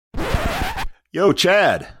Yo,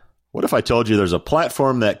 Chad, what if I told you there's a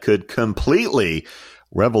platform that could completely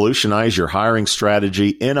revolutionize your hiring strategy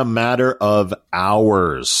in a matter of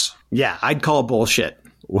hours? Yeah, I'd call it bullshit.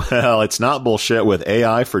 Well, it's not bullshit with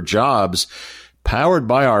AI for Jobs, powered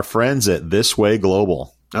by our friends at This Way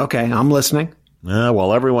Global. Okay, I'm listening.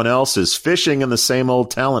 While everyone else is fishing in the same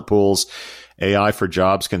old talent pools, AI for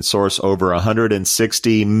Jobs can source over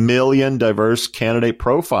 160 million diverse candidate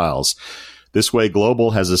profiles. This Way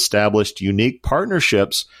Global has established unique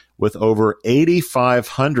partnerships with over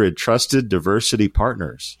 8,500 trusted diversity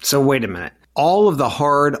partners. So wait a minute. All of the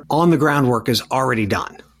hard on-the-ground work is already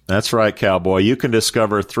done. That's right, cowboy. You can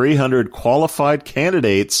discover 300 qualified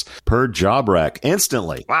candidates per job rec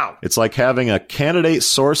instantly. Wow. It's like having a candidate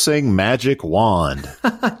sourcing magic wand.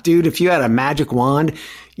 Dude, if you had a magic wand,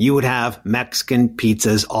 you would have Mexican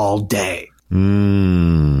pizzas all day.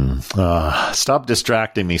 Stop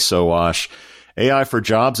distracting me, Sowash. AI for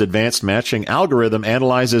Jobs advanced matching algorithm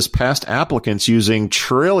analyzes past applicants using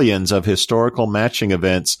trillions of historical matching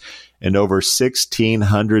events and over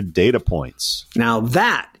 1,600 data points. Now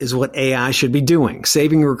that is what AI should be doing,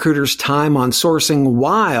 saving recruiters time on sourcing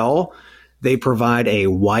while they provide a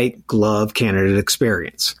white glove candidate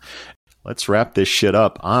experience. Let's wrap this shit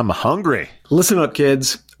up. I'm hungry. Listen up,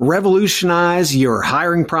 kids. Revolutionize your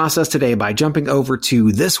hiring process today by jumping over to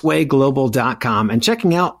thiswayglobal.com and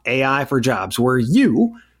checking out AI for Jobs, where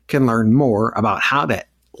you can learn more about how to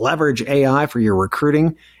leverage AI for your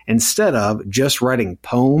recruiting instead of just writing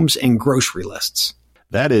poems and grocery lists.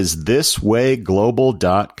 That is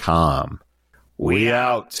thiswayglobal.com. We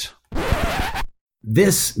out.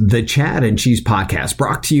 This, the Chad and Cheese podcast,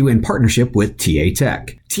 brought to you in partnership with TA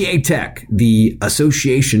Tech. TA Tech, the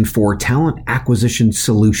Association for Talent Acquisition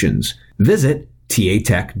Solutions. Visit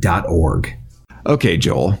tatech.org. Okay,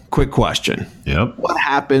 Joel, quick question. Yep. What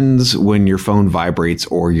happens when your phone vibrates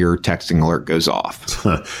or your texting alert goes off?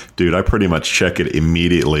 Dude, I pretty much check it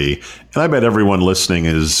immediately. And I bet everyone listening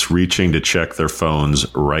is reaching to check their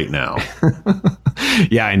phones right now.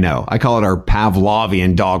 Yeah, I know. I call it our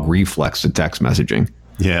Pavlovian dog reflex to text messaging.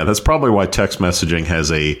 Yeah, that's probably why text messaging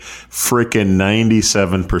has a freaking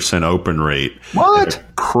 97% open rate. What? A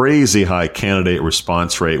crazy high candidate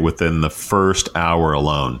response rate within the first hour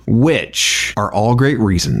alone. Which are all great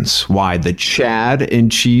reasons why the Chad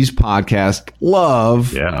and Cheese podcast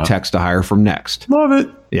love text to hire from Next. Love it.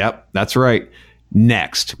 Yep, that's right.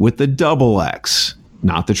 Next with the double X.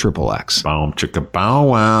 Not the triple X. Boom, chicka, bow,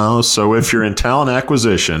 wow. So if you're in talent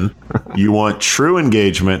acquisition, you want true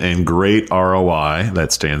engagement and great ROI.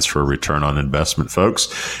 That stands for return on investment,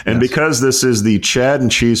 folks. And because this is the Chad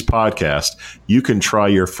and Cheese podcast, you can try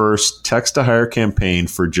your first text to hire campaign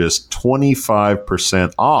for just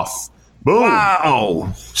 25% off. Boom.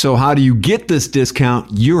 Wow. So how do you get this discount?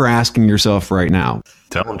 You're asking yourself right now.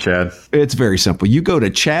 Tell them, Chad. It's very simple. You go to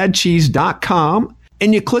chadcheese.com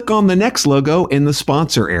and you click on the Next logo in the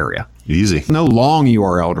sponsor area. Easy. No long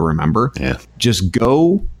URL to remember. Yeah. Just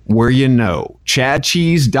go where you know.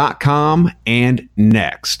 chadcheese.com and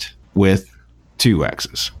Next with 2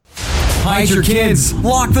 X's. Hide your kids.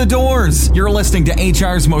 Lock the doors. You're listening to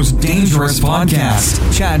HR's most dangerous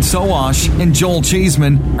podcast. Chad Sowash and Joel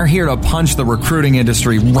Cheeseman are here to punch the recruiting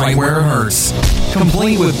industry right where it hurts.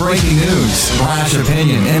 Complete with breaking news, brash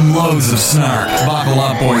opinion, and loads of snark. Buckle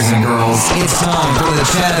up, boys and girls. It's time for the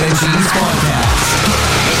Chad and Cheese podcast.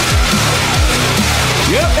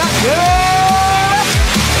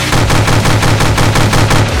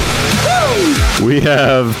 We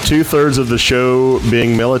have 2/3 of the show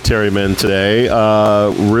being military men today.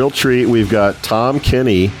 Real treat. We've got Thom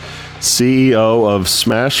Kenney, CEO of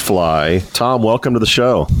Smashfly. Thom, welcome to the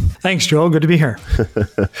show. Thanks, Joel. Good to be here.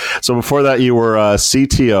 So before that, you were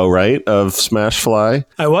CTO, right, of Smashfly?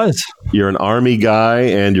 I was. You're an Army guy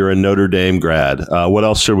and you're a Notre Dame grad. What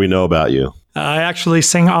else should we know about you? I actually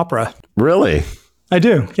sing opera. Really? I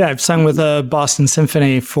do. Yeah, I've sung with the Boston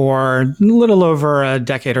Symphony for a little over a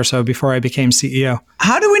decade or so before I became CEO.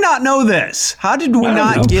 How do we not know this? How did we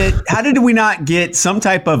not get some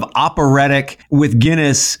type of operatic with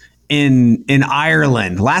Guinness in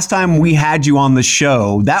Ireland? Last time we had you on the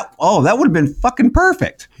show, that would have been fucking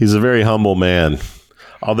perfect. He's a very humble man.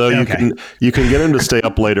 Although you can get him to stay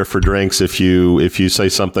up later for drinks if you say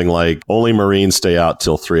something like only Marines stay out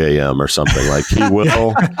till 3 a.m. or something. Like he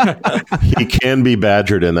can be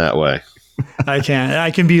badgered in that way.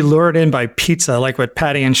 I can be lured in by pizza, like what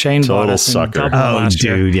Patty and Shane bought us. Sucker. Last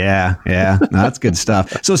year. Yeah. No, that's good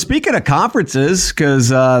stuff. So speaking of conferences, because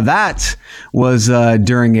that was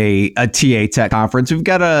during a TA Tech conference, we've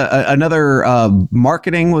got another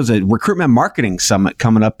recruitment marketing summit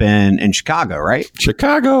coming up in Chicago, right?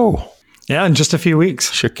 Chicago. Yeah, in just a few weeks.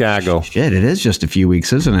 Chicago. Shit, it is just a few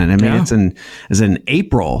weeks, isn't it? I mean, it's in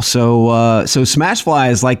April. So Smashfly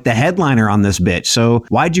is like the headliner on this bitch. So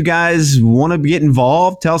why'd you guys want to get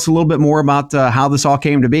involved? Tell us a little bit more about how this all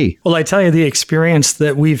came to be. Well, I tell you, the experience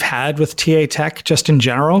that we've had with TA Tech, just in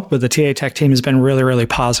general, with the TA Tech team has been really, really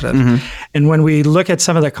positive. And when we look at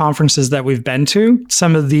some of the conferences that we've been to,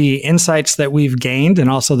 some of the insights that we've gained and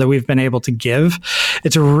also that we've been able to give,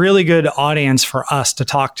 it's a really good audience for us to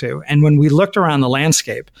talk to. And when we looked around the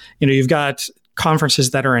landscape, you've got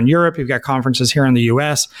conferences that are in Europe, you've got conferences here in the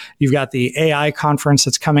US, you've got the AI conference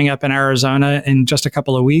that's coming up in Arizona in just a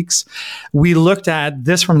couple of weeks. We looked at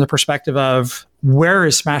this from the perspective of where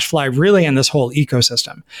is Smashfly really in this whole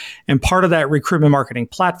ecosystem? And part of that recruitment marketing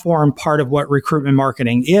platform, part of what recruitment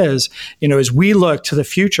marketing is, as we look to the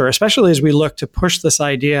future, especially as we look to push this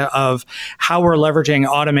idea of how we're leveraging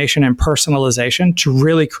automation and personalization to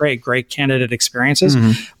really create great candidate experiences,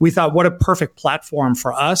 we thought what a perfect platform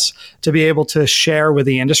for us to be able to share with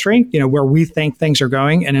the industry, where we think things are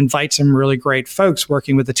going, and invite some really great folks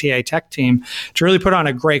working with the TA Tech team to really put on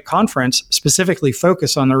a great conference, specifically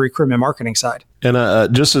focus on the recruitment marketing side. And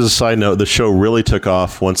just as a side note, the show really took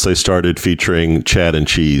off once they started featuring Chad and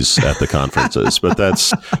Cheese at the conferences. But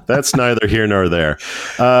that's neither here nor there.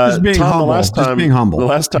 Just being Tom, humble. The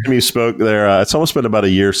last time you spoke there, it's almost been about a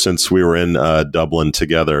year since we were in Dublin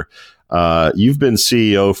together. You've been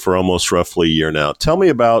CEO for almost roughly a year now. Tell me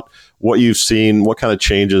about what you've seen. What kind of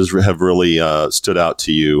changes have really stood out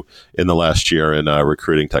to you in the last year in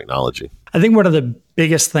recruiting technology? I think one of the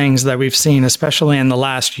biggest things that we've seen, especially in the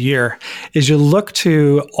last year, is you look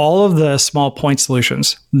to all of the small point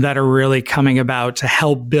solutions that are really coming about to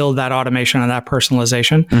help build that automation and that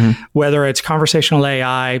personalization, whether it's conversational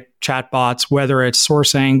AI, chatbots, whether it's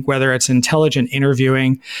sourcing, whether it's intelligent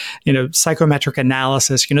interviewing, psychometric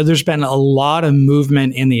analysis. There's been a lot of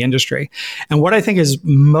movement in the industry. And what I think is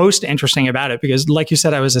most interesting about it, because like you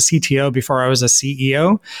said, I was a CTO before I was a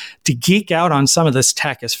CEO, to geek out on some of this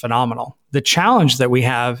tech is phenomenal. The challenge that we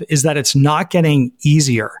have is that it's not getting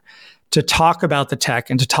easier to talk about the tech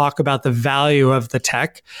and to talk about the value of the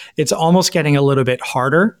tech. It's almost getting a little bit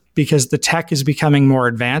harder because the tech is becoming more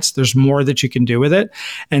advanced. There's more that you can do with it.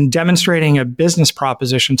 And demonstrating a business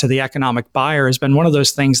proposition to the economic buyer has been one of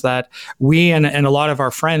those things that we and a lot of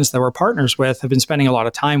our friends that we're partners with have been spending a lot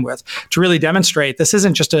of time with to really demonstrate this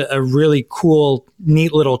isn't just a really cool,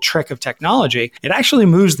 neat little trick of technology. It actually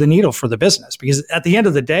moves the needle for the business because at the end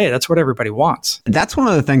of the day, that's what everybody wants. That's one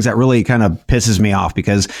of the things that really kind of pisses me off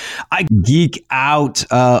because I geek out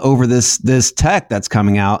over this tech that's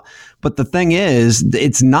coming out. But the thing is,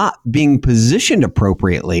 it's not being positioned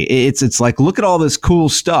appropriately. It's like, look at all this cool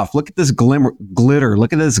stuff. Look at this glitter.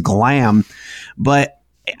 Look at this glam. But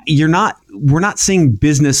we're not seeing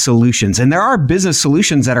business solutions. And there are business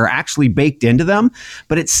solutions that are actually baked into them.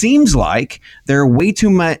 But it seems like there are way too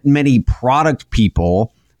many product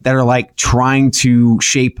people that are like trying to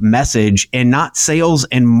shape message and not sales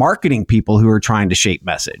and marketing people who are trying to shape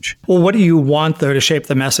message. Well, what do you want though to shape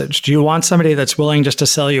the message? Do you want somebody that's willing just to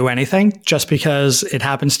sell you anything just because it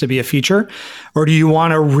happens to be a feature? Or do you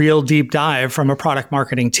want a real deep dive from a product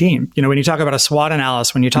marketing team? When you talk about a SWOT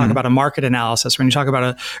analysis, when you talk about a market analysis, when you talk about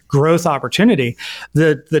a growth opportunity,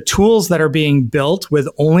 the tools that are being built with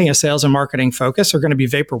only a sales and marketing focus are going to be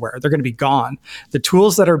vaporware. They're going to be gone. The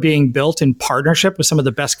tools that are being built in partnership with some of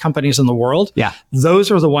the best companies in the world, those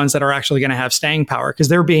are the ones that are actually going to have staying power because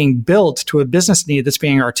they're being built to a business need that's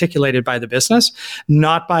being articulated by the business,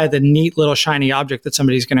 not by the neat little shiny object that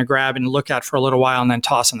somebody's going to grab and look at for a little while and then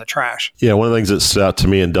toss in the trash. Yeah, one of the things that stood out to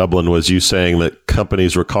me in Dublin was you saying that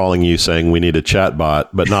companies were calling you saying we need a chatbot,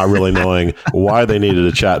 but not really knowing why they needed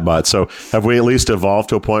a chatbot. So have we at least evolved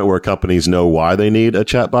to a point where companies know why they need a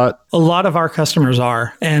chatbot? A lot of our customers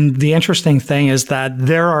are. And the interesting thing is that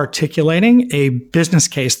they're articulating a business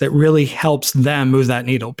case that really helps them move that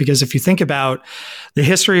needle. Because if you think about the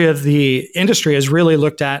history of the industry has really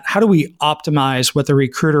looked at how do we optimize what the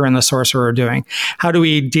recruiter and the sourcer are doing? How do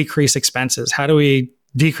we decrease expenses? How do we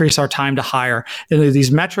decrease our time to hire? And there are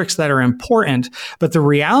these metrics that are important, but the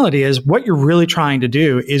reality is what you're really trying to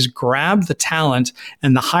do is grab the talent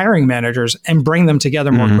and the hiring managers and bring them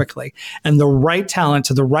together more quickly. And the right talent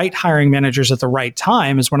to the right hiring managers at the right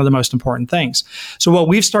time is one of the most important things. So what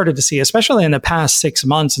we've started to see, especially in the past 6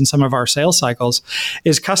 months in some of our sales cycles,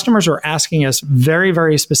 is customers are asking us very,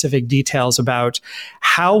 very specific details about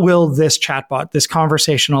how will this chatbot, this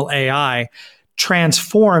conversational AI,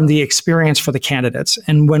 transform the experience for the candidates.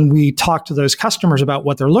 And when we talk to those customers about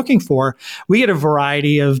what they're looking for, we get a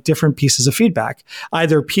variety of different pieces of feedback.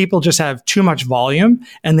 Either people just have too much volume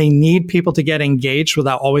and they need people to get engaged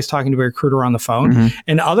without always talking to a recruiter on the phone.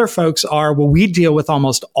 And other folks are, well, we deal with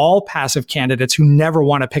almost all passive candidates who never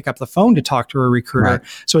want to pick up the phone to talk to a recruiter. Right.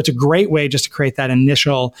 So it's a great way just to create that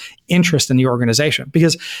initial interest in the organization.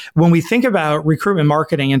 Because when we think about recruitment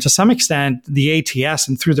marketing, and to some extent the ATS,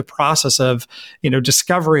 and through the process of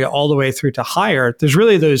discovery all the way through to hire, there's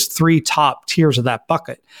really those three top tiers of that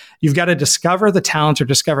bucket. You've got to discover the talent or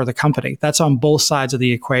discover the company. That's on both sides of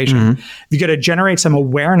the equation. You've got to generate some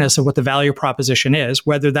awareness of what the value proposition is,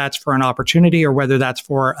 whether that's for an opportunity or whether that's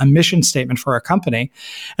for a mission statement for a company.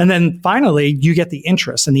 And then finally, you get the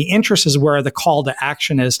interest. And the interest is where the call to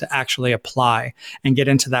action is to actually apply and get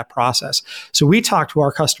into that process. So we talk to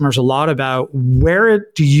our customers a lot about, where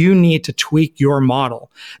do you need to tweak your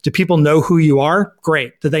model? Do people know who you are?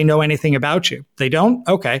 Great. Do they know anything about you? They don't?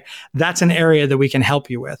 Okay. That's an area that we can help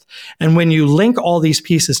you with. And when you link all these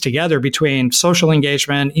pieces together between social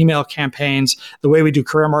engagement, email campaigns, the way we do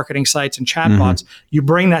career marketing sites and chatbots, you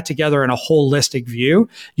bring that together in a holistic view.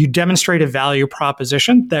 You demonstrate a value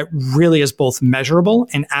proposition that really is both measurable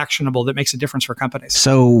and actionable, that makes a difference for companies.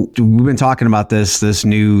 So we've been talking about this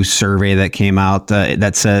new survey that came out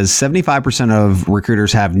that says 75% of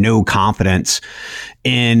recruiters have no confidence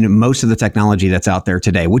in most of the technology that's out there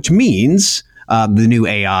today, which means the new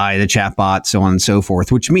AI, the chatbot, so on and so forth,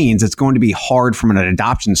 which means it's going to be hard from an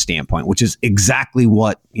adoption standpoint, which is exactly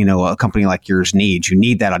what, a company like yours needs. You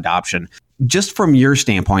need that adoption. Just from your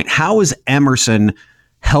standpoint, how is Emerson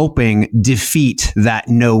helping defeat that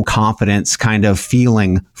no confidence kind of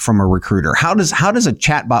feeling from a recruiter? How does a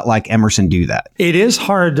chatbot like Emerson do that? It is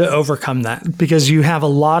hard to overcome that, because you have a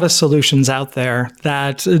lot of solutions out there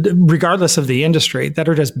that, regardless of the industry, that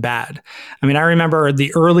are just bad. I mean, I remember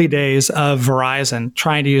the early days of Verizon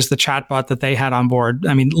trying to use the chatbot that they had on board.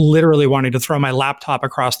 I mean, literally wanting to throw my laptop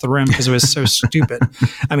across the room because it was so stupid.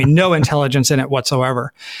 I mean, no intelligence in it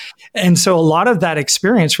whatsoever. And so a lot of that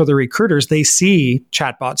experience for the recruiters, they see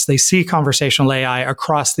chatbots, they see conversational AI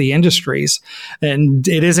across the industries, and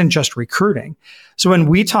it isn't just recruiting. So when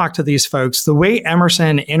we talk to these folks, the way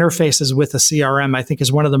Emerson interfaces with the CRM, I think,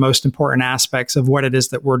 is one of the most important aspects of what it is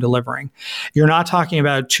that we're delivering. You're not talking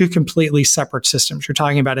about two completely separate systems. You're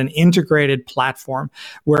talking about an integrated platform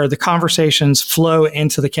where the conversations flow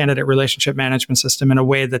into the candidate relationship management system in a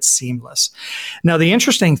way that's seamless. Now, the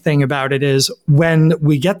interesting thing about it is, when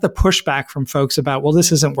we get the pushback from folks about, well,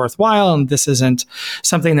 this isn't worthwhile and this isn't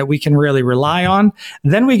something that we can really rely on,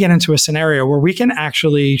 then we get into a scenario where we can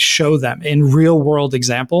actually show them in real world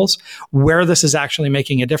examples where this is actually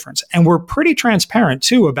making a difference. And we're pretty transparent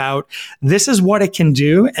too about, this is what it can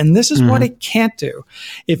do and this is what it can't do.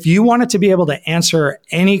 If you want it to be able to answer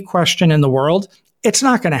any question in the world, it's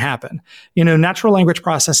not going to happen. Natural language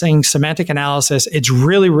processing, semantic analysis, it's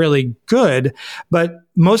really, really good, but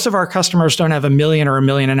most of our customers don't have $1 million or $1.5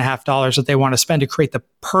 million that they want to spend to create the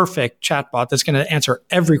perfect chatbot that's going to answer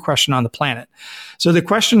every question on the planet. So the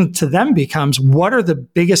question to them becomes, what are the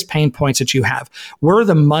biggest pain points that you have? What are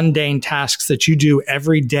the mundane tasks that you do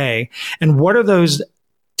every day? And what are those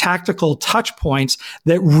tactical touch points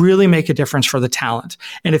that really make a difference for the talent?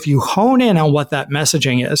 And if you hone in on what that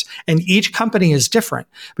messaging is, and each company is different,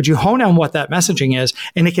 but you hone on what that messaging is,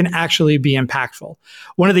 and it can actually be impactful.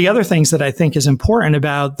 One of the other things that I think is important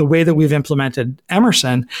about the way that we've implemented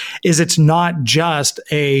Emerson is, it's not just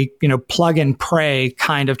a plug and pray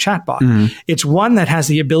kind of chatbot. It's one that has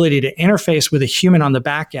the ability to interface with a human on the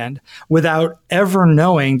back end without ever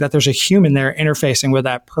knowing that there's a human there interfacing with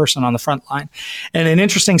that person on the front line. And an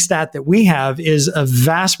interesting stat that we have is, a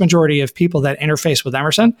vast majority of people that interface with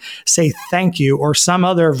Emerson say thank you or some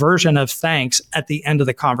other version of thanks at the end of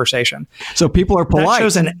the conversation. So people are polite. That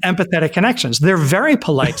shows an empathetic connections. They're very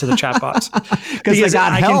polite to the chatbots. Because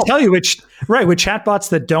I can tell you with chatbots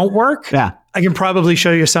that don't work. Yeah. I can probably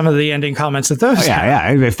show you some of the ending comments that those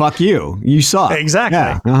have. Yeah. Fuck you. You suck.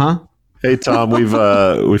 Exactly. Yeah. Hey, Thom,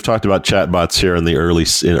 we've talked about chatbots here in the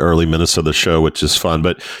early minutes of the show, which is fun,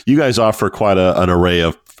 but you guys offer quite an array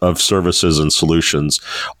of services and solutions.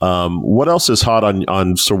 What else is hot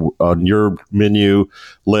on your menu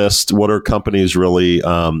list? What are companies really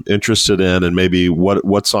interested in, and maybe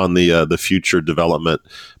what's on the future development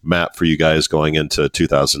map for you guys going into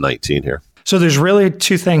 2019 here? So there's really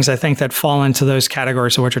two things I think that fall into those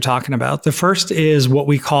categories of what you're talking about. The first is what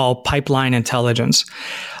we call pipeline intelligence.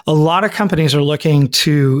 A lot of companies are looking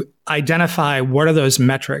to identify what are those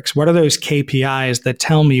metrics, what are those KPIs that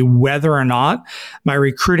tell me whether or not my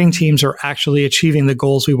recruiting teams are actually achieving the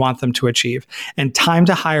goals we want them to achieve. And time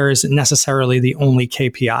to hire isn't necessarily the only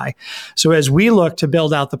KPI. So as we look to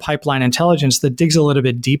build out the pipeline intelligence that digs a little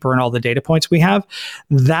bit deeper in all the data points we have,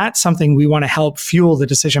 that's something we want to help fuel the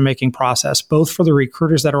decision-making process, both for the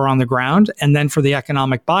recruiters that are on the ground and then for the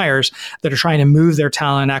economic buyers that are trying to move their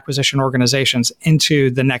talent acquisition organizations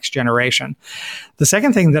into the next generation. The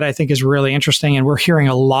second thing that I think is really interesting and we're hearing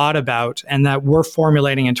a lot about and that we're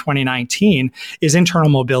formulating in 2019 is internal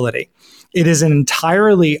mobility. It is an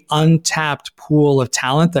entirely untapped pool of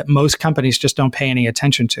talent that most companies just don't pay any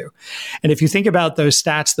attention to. And if you think about those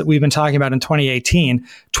stats that we've been talking about in 2018,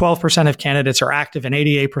 12% of candidates are active and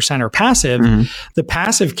 88% are passive. The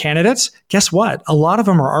passive candidates, guess what? A lot of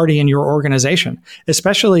them are already in your organization,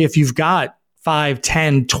 especially if you've got 5,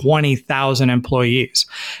 10, 20,000 employees.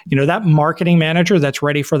 You know, that marketing manager that's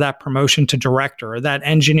ready for that promotion to director, or that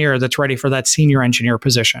engineer that's ready for that senior engineer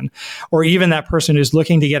position, or even that person who's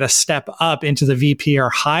looking to get a step up into the VP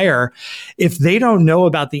or higher, if they don't know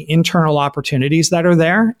about the internal opportunities that are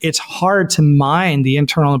there, it's hard to mine the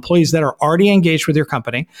internal employees that are already engaged with your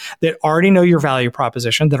company, that already know your value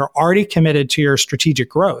proposition, that are already committed to your strategic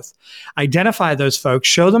growth. Identify those folks,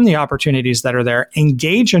 show them the opportunities that are there,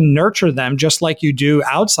 engage and nurture them just like you do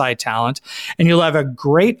outside talent, and you'll have a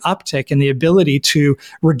great uptick in the ability to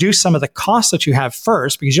reduce some of the costs that you have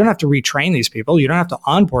first, because you don't have to retrain these people, you don't have to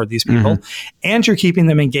onboard these people, and you're keeping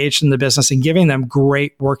them engaged in the business and giving them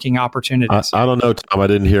great working opportunities. I don't know, Tom. I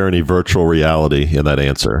didn't hear any virtual reality in that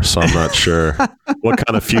answer, so I'm not sure what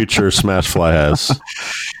kind of future Smashfly has.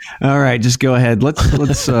 All right, just go ahead. Let's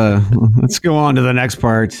go on to the next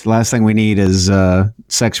part. Last thing we need is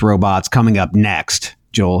sex robots coming up next.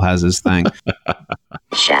 Joel has his thing.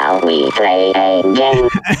 Shall we play a game?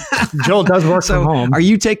 Joel does work from home. Are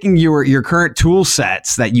you taking your current tool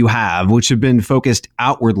sets that you have, which have been focused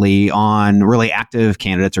outwardly on really active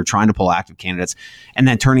candidates or trying to pull active candidates, and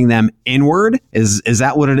then turning them inward? Is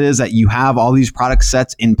that what it is, that you have all these product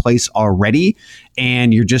sets in place already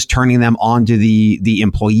and you're just turning them onto the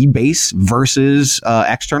employee base versus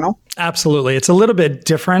external? Absolutely. It's a little bit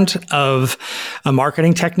different of a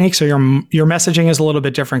marketing technique. So your messaging is a little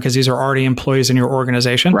bit different because these are already employees in your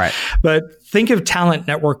organization. Right. But think of talent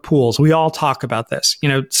network pools. We all talk about this. You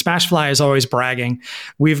know, Smashfly is always bragging.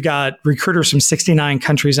 We've got recruiters from 69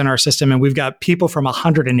 countries in our system, and we've got people from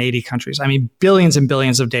 180 countries. I mean, billions and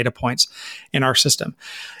billions of data points in our system.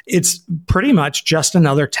 It's pretty much just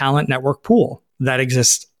another talent network pool that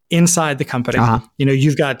exists inside the company. You know,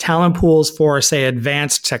 you've got talent pools for, say,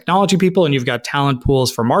 advanced technology people, and you've got talent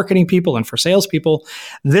pools for marketing people and for sales people.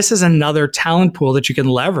 This is another talent pool that you can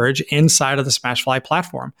leverage inside of the Smashfly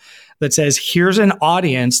platform that says, here's an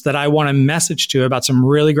audience that I want to message to about some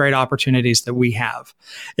really great opportunities that we have.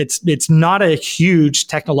 It's not a huge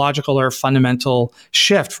technological or fundamental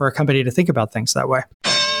shift for a company to think about things that way.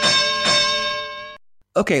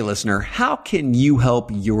 Okay, listener, how can you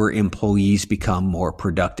help your employees become more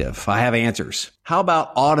productive? I have answers. How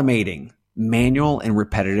about automating manual and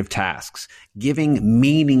repetitive tasks, giving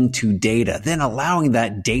meaning to data, then allowing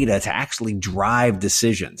that data to actually drive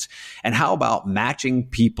decisions? And how about matching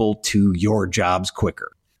people to your jobs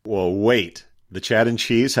quicker? Well, wait. The Chad and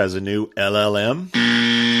Cheese has a new LLM?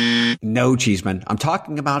 No, Cheeseman. I'm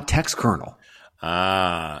talking about Text Kernel.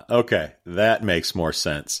 Okay. That makes more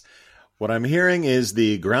sense. What I'm hearing is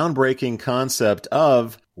the groundbreaking concept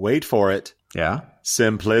of, wait for it,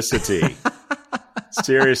 simplicity.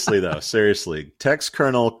 Seriously, though, Text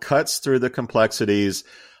Kernel cuts through the complexities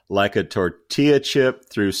like a tortilla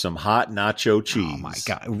chip through some hot nacho cheese. Oh, my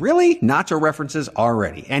God. Really? Nacho references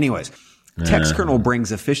already. Anyways, Text Kernel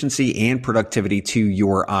brings efficiency and productivity to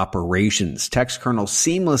your operations. Text Kernel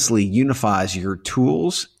seamlessly unifies your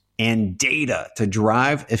tools and data to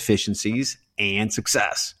drive efficiencies and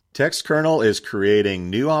success. Text Kernel is creating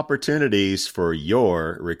new opportunities for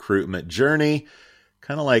your recruitment journey,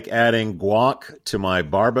 kind of like adding guac to my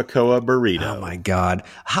barbacoa burrito. Oh my God.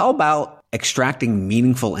 How about extracting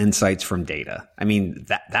meaningful insights from data? I mean,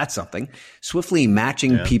 that's something. Swiftly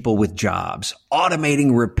matching people with jobs,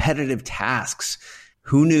 automating repetitive tasks.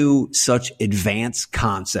 Who knew such advanced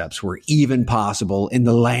concepts were even possible in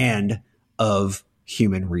the land of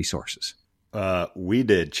human resources? We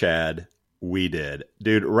did, Chad. We did.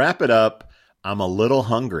 Dude, wrap it up. I'm a little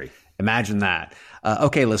hungry. Imagine that.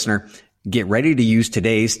 Okay, listener, get ready to use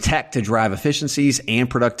today's tech to drive efficiencies and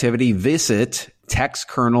productivity. Visit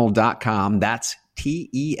textkernel.com. That's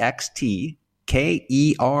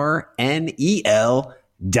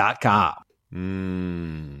TEXTKERNEL.com.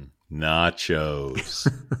 Nachos.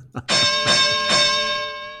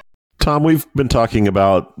 Thom, we've been talking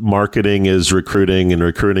about marketing is recruiting and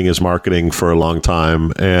recruiting is marketing for a long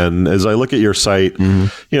time. And as I look at your site,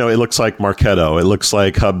 it looks like Marketo. It looks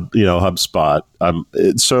like HubSpot.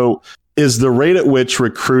 So is the rate at which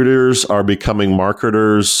recruiters are becoming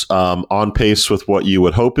marketers on pace with what you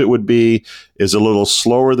would hope it would be? Is it a little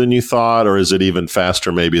slower than you thought, or is it even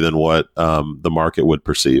faster maybe than what the market would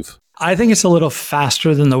perceive? I think it's a little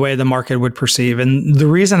faster than the way the market would perceive. And the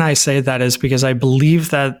reason I say that is because I believe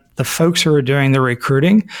that the folks who are doing the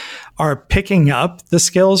recruiting are picking up the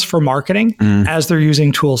skills for marketing as they're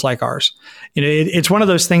using tools like ours. It's one of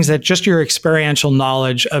those things that just your experiential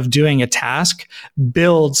knowledge of doing a task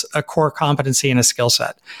builds a core competency and a skill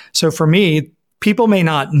set. So for me, people may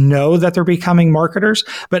not know that they're becoming marketers,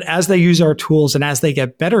 but as they use our tools and as they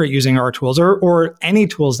get better at using our tools or any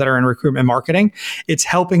tools that are in recruitment marketing, it's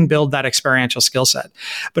helping build that experiential skill set.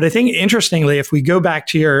 But I think interestingly, if we go back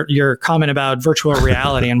to your comment about virtual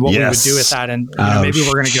reality and what we would do with that, and maybe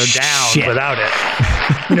we're going to go down without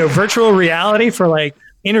it. Virtual reality for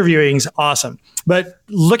interviewing is awesome. But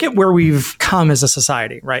look at where we've come as a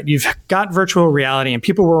society, right? You've got virtual reality and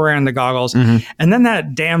people were wearing the goggles. And then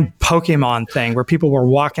that damn Pokemon thing where people were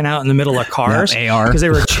walking out in the middle of cars because they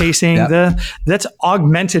were chasing that's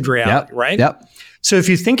augmented reality, right? Yep. So if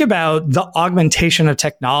you think about the augmentation of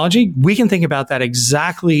technology, we can think about that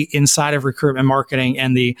exactly inside of recruitment marketing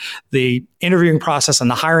and the interviewing process and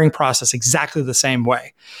the hiring process exactly the same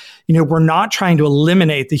way. We're not trying to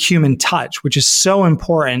eliminate the human touch, which is so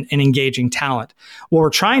important in engaging talent. What we're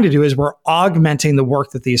trying to do is we're augmenting the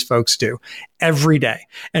work that these folks do every day,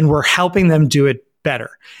 and we're helping them do it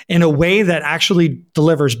better in a way that actually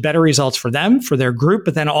delivers better results for them, for their group,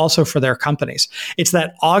 but then also for their companies. It's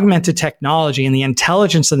that augmented technology and the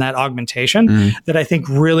intelligence in that augmentation that I think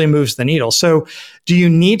really moves the needle. So do you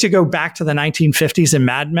need to go back to the 1950s and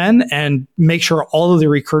Mad Men and make sure all of the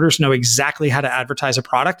recruiters know exactly how to advertise a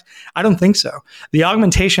product? I don't think so. The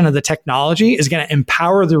augmentation of the technology is going to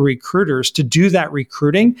empower the recruiters to do that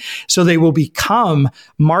recruiting so they will become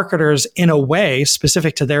marketers in a way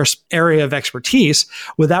specific to their area of expertise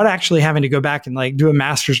without actually having to go back and do a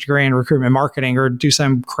master's degree in recruitment marketing or do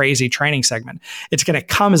some crazy training segment. It's going to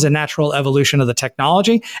come as a natural evolution of the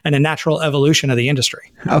technology and a natural evolution of the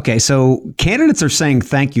industry. Okay, so candidates are saying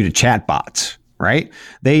thank you to chatbots, right?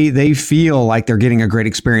 They feel like they're getting a great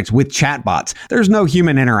experience with chatbots. There's no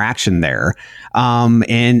human interaction there.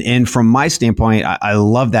 And from my standpoint, I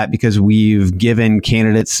love that because we've given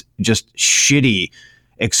candidates just shitty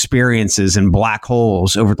experiences and black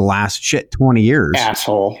holes over the last 20 years.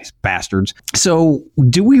 Asshole. Bastards. So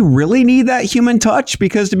do we really need that human touch?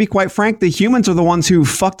 Because to be quite frank, the humans are the ones who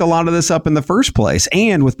fucked a lot of this up in the first place.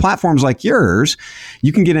 And with platforms like yours,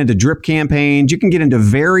 you can get into drip campaigns. You can get into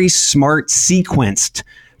very smart sequenced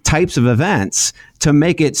types of events to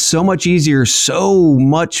make it so much easier, so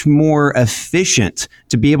much more efficient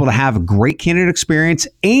to be able to have a great candidate experience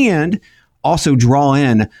and also draw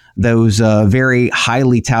in those very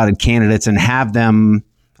highly touted candidates and have them,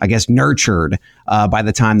 I guess, nurtured by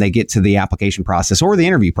the time they get to the application process or the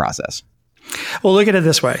interview process. Well, look at it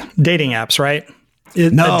this way. Dating apps, right? A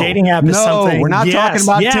dating app is something. We're not talking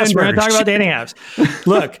about Tinder. We're going to talk about dating apps.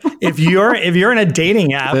 Look, if you're in a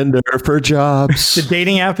dating app, Tinder for jobs. The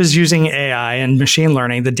dating app is using AI and machine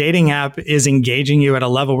learning. The dating app is engaging you at a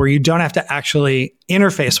level where you don't have to actually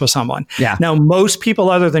interface with someone. Yeah. Now, most people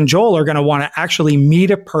other than Joel are going to want to actually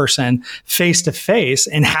meet a person face to face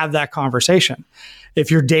and have that conversation. If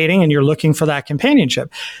you're dating and you're looking for that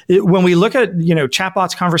companionship. When we look at,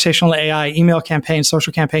 chatbots, conversational AI, email campaigns,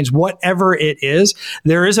 social campaigns, whatever it is,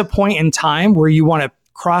 there is a point in time where you want to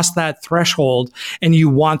cross that threshold and you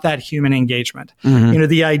want that human engagement.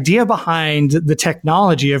 The idea behind the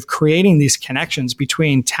technology of creating these connections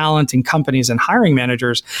between talent and companies and hiring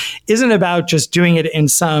managers isn't about just doing it in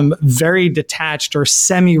some very detached or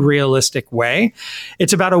semi-realistic way.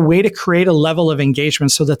 It's about a way to create a level of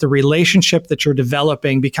engagement so that the relationship that you're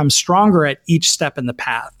developing becomes stronger at each step in the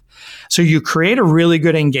path. So you create a really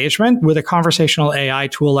good engagement with a conversational AI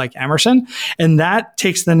tool like Emerson, and that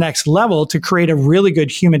takes the next level to create a really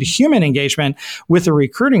good human-to-human engagement with a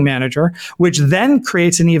recruiting manager, which then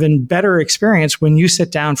creates an even better experience when you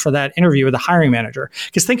sit down for that interview with a hiring manager.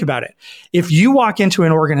 Because think about it. If you walk into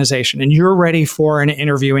an organization and you're ready for an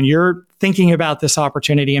interview and you're thinking about this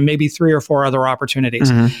opportunity and maybe 3 or 4 other opportunities.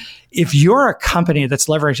 If you're a company that's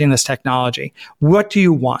leveraging this technology, what do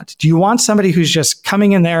you want? Do you want somebody who's just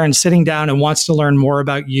coming in there and sitting down and wants to learn more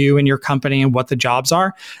about you and your company and what the jobs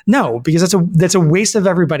are? No, because that's a waste of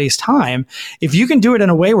everybody's time. If you can do it in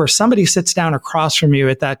a way where somebody sits down across from you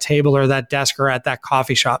at that table or that desk or at that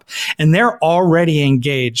coffee shop, and they're already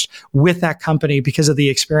engaged with that company because of the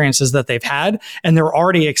experiences that they've had, and they're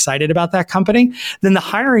already excited about that company, then the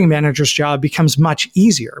hiring manager's job becomes much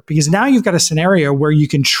easier, because now you've got a scenario where you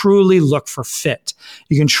can truly look for fit.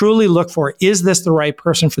 You can truly look for, is this the right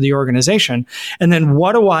person for the organization? And then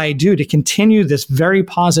what do I do to continue this very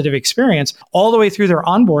positive experience all the way through their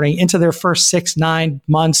onboarding into their first 6, 9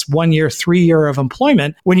 months, 1 year, 3 year of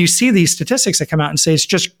employment? When you see these statistics that come out and say it's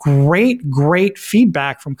just great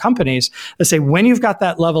feedback from companies that say when you've got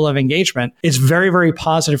that level of engagement, it's very, very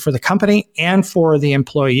positive for the company and for the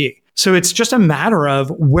employee. So it's just a matter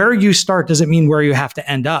of where you start doesn't mean where you have to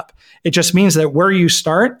end up. It just means that where you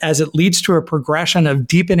start, as it leads to a progression of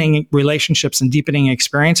deepening relationships and deepening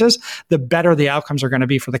experiences, the better the outcomes are going to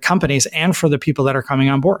be for the companies and for the people that are coming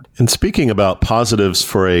on board. And speaking about positives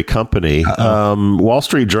for a company, Wall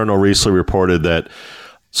Street Journal recently reported that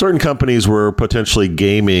certain companies were potentially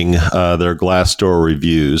gaming their Glassdoor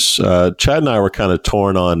reviews. Chad and I were kind of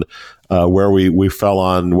torn on where we fell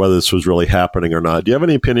on whether this was really happening or not. Do you have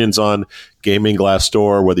any opinions on gaming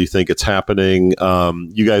Glassdoor, whether you think it's happening?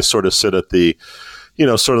 You guys sort of sit at the,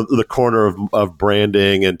 sort of the corner of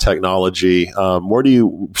branding and technology. Where do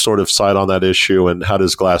you sort of side on that issue, and how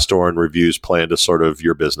does Glassdoor and reviews play into sort of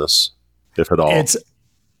your business, if at all?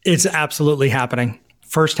 It's absolutely happening.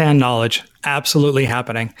 Firsthand knowledge, absolutely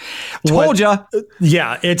happening. Told ya.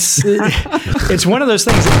 Yeah, it's one of those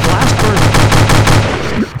things.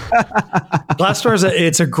 Glassdoor,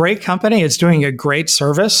 it's a great company. It's doing a great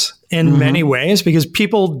service in many ways, because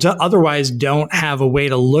people otherwise don't have a way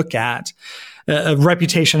to look at a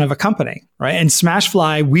reputation of a company, right? And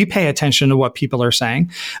Smashfly, we pay attention to what people are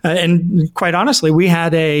saying. And quite honestly, we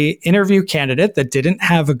had a interview candidate that didn't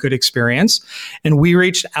have a good experience. And we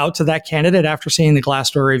reached out to that candidate after seeing the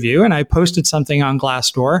Glassdoor review. And I posted something on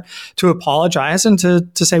Glassdoor to apologize and to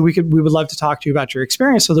say we would love to talk to you about your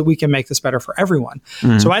experience so that we can make this better for everyone.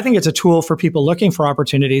 So I think it's a tool for people looking for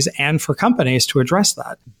opportunities and for companies to address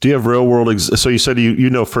that. Do you have real world? So you said you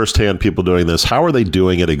know firsthand people doing this. How are they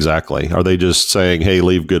doing it exactly? Are they just saying, hey,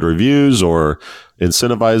 leave good reviews, or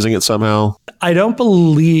incentivizing it somehow? I don't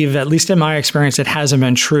believe, at least in my experience, it hasn't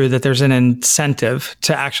been true that there's an incentive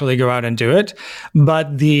to actually go out and do it.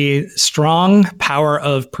 But the strong power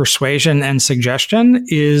of persuasion and suggestion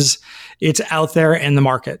it's out there in the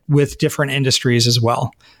market with different industries as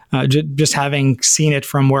well. Just having seen it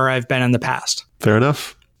from where I've been in the past. Fair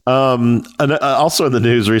enough. And also in the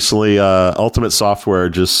news recently, Ultimate Software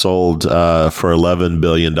just sold for $11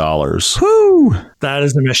 billion. Woo! That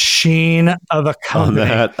is a machine of a company. On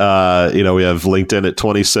that, we have LinkedIn at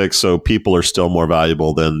 26, so people are still more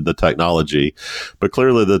valuable than the technology. But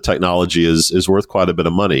clearly the technology is worth quite a bit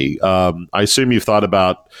of money. I assume you've thought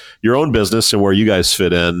about your own business and where you guys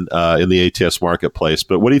fit in the ATS marketplace.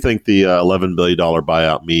 But what do you think the $11 billion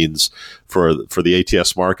buyout means for the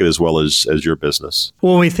ATS market as well as your business?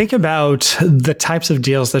 Well, when we think about the types of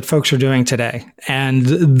deals that folks are doing today, and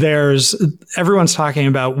everyone's talking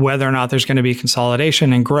about whether or not there's going to be consolidation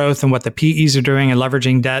and growth and what the PEs are doing and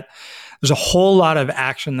leveraging debt. There's a whole lot of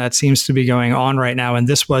action that seems to be going on right now. And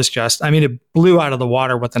this was it blew out of the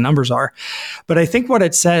water what the numbers are. But I think what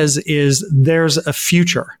it says is there's a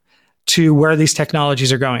future to where these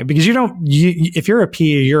technologies are going. Because if you're a PE,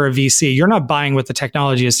 you're a VC, you're not buying what the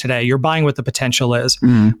technology is today. You're buying what the potential is,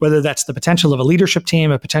 whether that's the potential of a leadership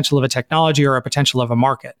team, a potential of a technology, or a potential of a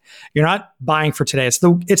market. You're not buying for today. It's the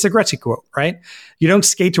Gretzky quote, right? You don't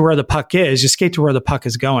skate to where the puck is, you skate to where the puck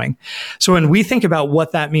is going. So when we think about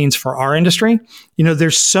what that means for our industry,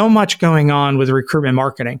 there's so much going on with recruitment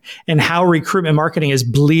marketing and how recruitment marketing is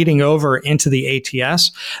bleeding over into the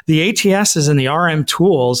ATS. The ATSs and the RM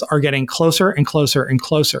tools are getting closer and closer and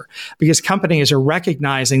closer because companies are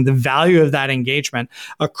recognizing the value of that engagement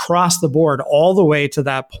across the board, all the way to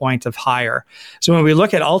that point of hire. So when we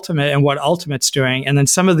look at Ultimate and what Ultimate's doing, and then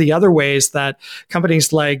some of the other ways that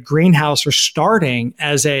companies like Greenhouse are starting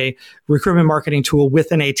as a recruitment marketing tool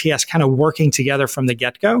with an ATS kind of working together from the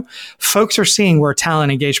get-go, folks are seeing where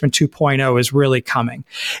talent engagement 2.0 is really coming.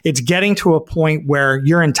 It's getting to a point where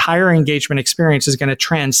your entire engagement experience is going to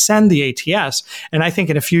transcend the ATS. And I think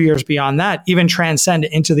in a few years beyond that, even transcend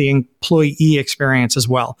into the employee experience as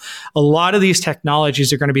well. A lot of these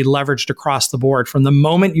technologies are going to be leveraged across the board, from the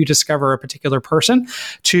moment you discover a particular person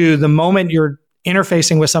to the moment you're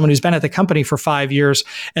interfacing with someone who's been at the company for 5 years,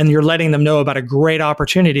 and you're letting them know about a great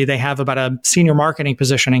opportunity they have about a senior marketing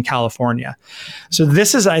position in California. So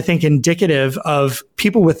this is, I think, indicative of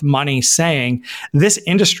people with money saying this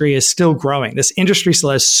industry is still growing. This industry still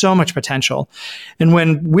has so much potential. And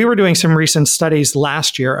when we were doing some recent studies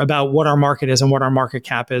last year about what our market is and what our market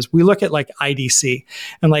cap is, we look at like IDC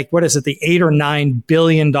and like, what is it, the $8 or $9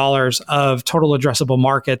 billion of total addressable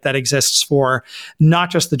market that exists for not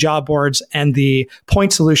just the job boards and the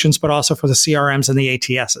point solutions, but also for the CRMs and the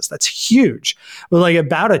ATSs. That's huge. With like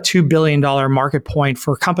about a $2 billion market point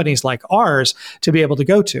for companies like ours to be able to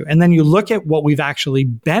go to. And then you look at what we've actually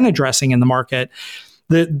been addressing in the market,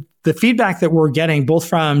 the feedback that we're getting both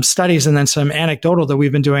from studies and then some anecdotal that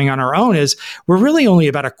we've been doing on our own is we're really only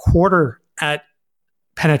about a quarter at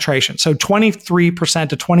penetration. So 23%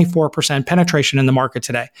 to 24% penetration in the market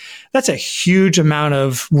today. That's a huge amount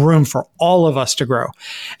of room for all of us to grow.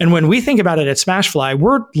 And when we think about it at Smashfly,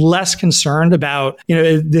 we're less concerned about,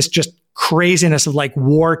 this just craziness of like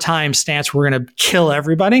wartime stance, we're going to kill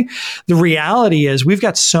everybody. The reality is we've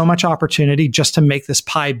got so much opportunity just to make this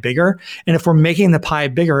pie bigger. And if we're making the pie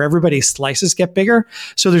bigger, everybody's slices get bigger.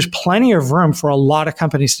 So there's plenty of room for a lot of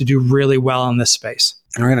companies to do really well in this space.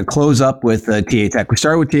 And we're going to close up with TA Tech. We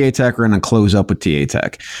started with TA Tech. We're going to close up with TA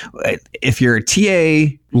Tech. If you're a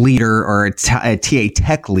TA leader or a TA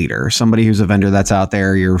Tech leader, somebody who's a vendor that's out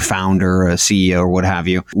there, you're a founder, a CEO, or what have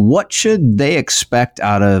you, what should they expect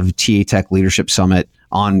out of TA Tech Leadership Summit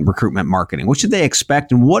on recruitment marketing? What should they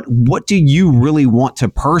expect? And what do you really want to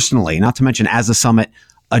personally, not to mention as a summit,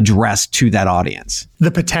 address to that audience?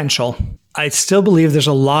 The potential. I still believe there's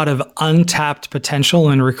a lot of untapped potential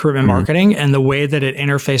in recruitment marketing and the way that it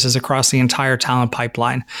interfaces across the entire talent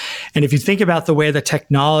pipeline. And if you think about the way the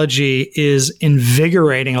technology is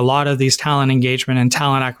invigorating a lot of these talent engagement and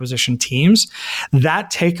talent acquisition teams,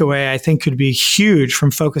 that takeaway, I think, could be huge from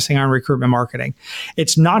focusing on recruitment marketing.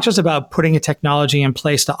 It's not just about putting a technology in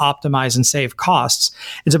place to optimize and save costs.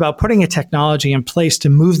 It's about putting a technology in place to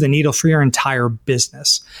move the needle for your entire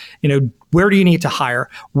business. Where do you need to hire?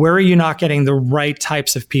 Where are you not getting the right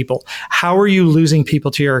types of people? How are you losing people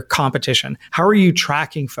to your competition? How are you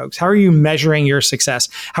tracking folks? How are you measuring your success?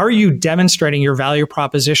 How are you demonstrating your value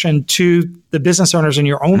proposition to the business owners in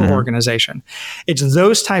your own organization? It's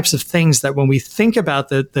those types of things that when we think about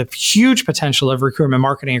the huge potential of recruitment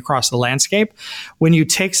marketing across the landscape, when you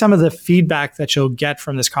take some of the feedback that you'll get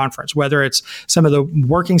from this conference, whether it's some of the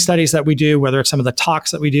working studies that we do, whether it's some of the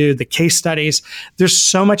talks that we do, the case studies, there's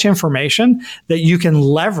so much information that you can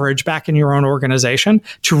leverage back in your own organization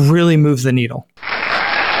to really move the needle.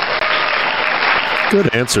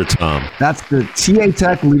 Good answer, Thom. That's the TA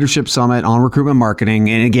Tech Leadership Summit on recruitment marketing.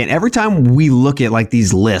 And again, every time we look at like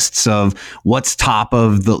these lists of what's top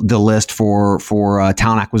of the list for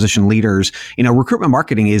talent acquisition leaders, recruitment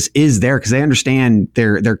marketing is there because they understand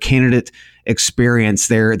their candidate experience,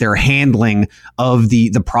 their handling of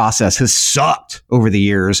the process has sucked over the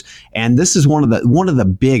years. And this is one of the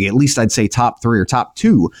big, at least I'd say top 3 or top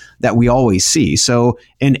 2 that we always see. So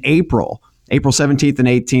in April 17th and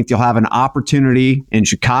 18th, you'll have an opportunity in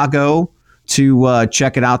Chicago to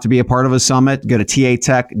check it out, to be a part of a summit. Go to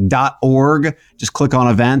tatech.org, just click on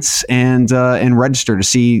events and register to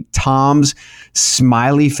see Thom's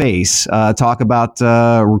smiley face talk about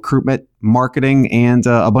recruitment marketing and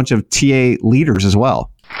a bunch of TA leaders as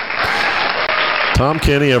well. Thom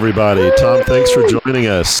Kenney, everybody. Thom, thanks for joining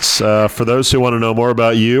us. For those who want to know more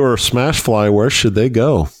about you or Smashfly, where should they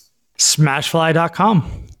go?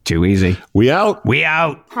 Smashfly.com. Too easy. We out.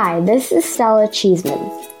 Hi, this is Stella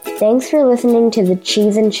Cheeseman. Thanks for listening to the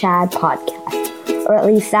Cheese and Chad podcast, or at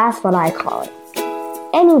least that's what I call it.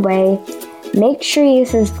 Anyway, make sure you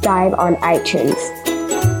subscribe on iTunes,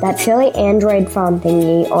 that silly Android phone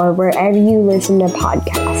thingy, or wherever you listen to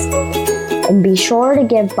podcasts. And be sure to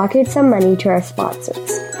give buckets of money to our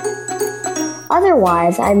sponsors.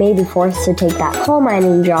 Otherwise, I may be forced to take that coal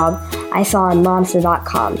mining job I saw on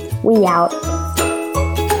Monster.com. We out.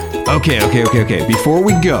 Okay. Before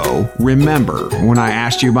we go, remember when I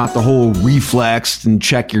asked you about the whole reflex and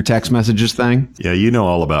check your text messages thing? Yeah, you know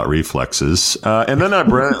all about reflexes. And then I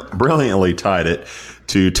brilliantly tied it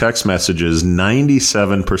to text messages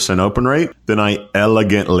 97% open rate. Then I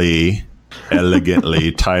elegantly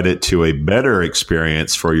tied it to a better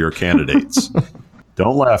experience for your candidates.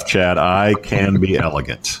 Don't laugh, Chad. I can be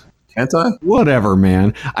elegant. Can't I? Whatever,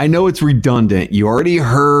 man. I know it's redundant. You already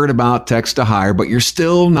heard about text to hire, but you're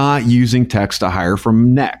still not using text to hire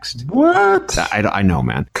from Next. What? I know,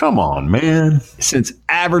 man. Come on, man. Since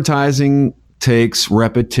advertising takes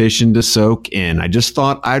repetition to soak in. I just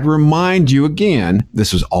thought I'd remind you again,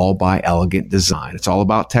 this was all by Elegant Design. It's all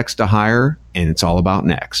about text to hire, and it's all about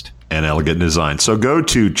Next. And Elegant Design. So go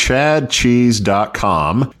to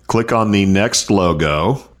chadcheese.com, click on the Next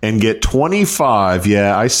logo, and get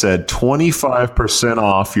 25%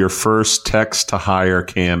 off your first text to hire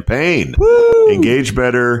campaign. Woo! Engage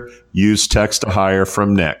better, use text to hire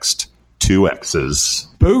from Next. 2 X's.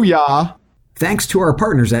 Booyah! Thanks to our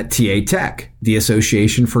partners at TA Tech, the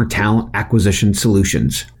Association for Talent Acquisition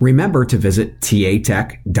Solutions. Remember to visit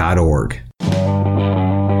tatech.org.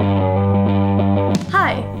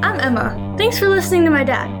 Hi, I'm Emma. Thanks for listening to my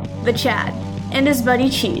dad, the Chad, and his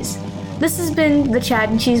buddy Cheese. This has been the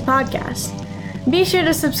Chad and Cheese Podcast. Be sure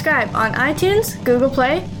to subscribe on iTunes, Google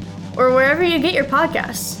Play, or wherever you get your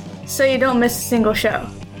podcasts so you don't miss a single show.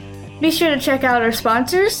 Be sure to check out our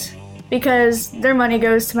sponsors because their money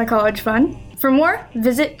goes to my college fund. For more,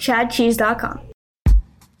 visit chadcheese.com.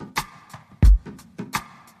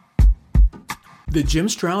 The Jim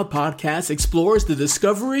Stroud Podcast explores the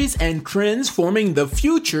discoveries and trends forming the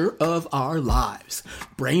future of our lives.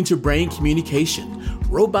 Brain-to-brain communication,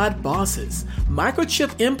 robot bosses,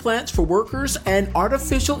 microchip implants for workers, and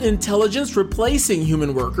artificial intelligence replacing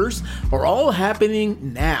human workers are all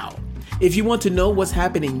happening now. If you want to know what's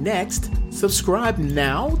happening next, subscribe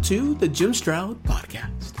now to the Jim Stroud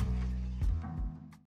Podcast.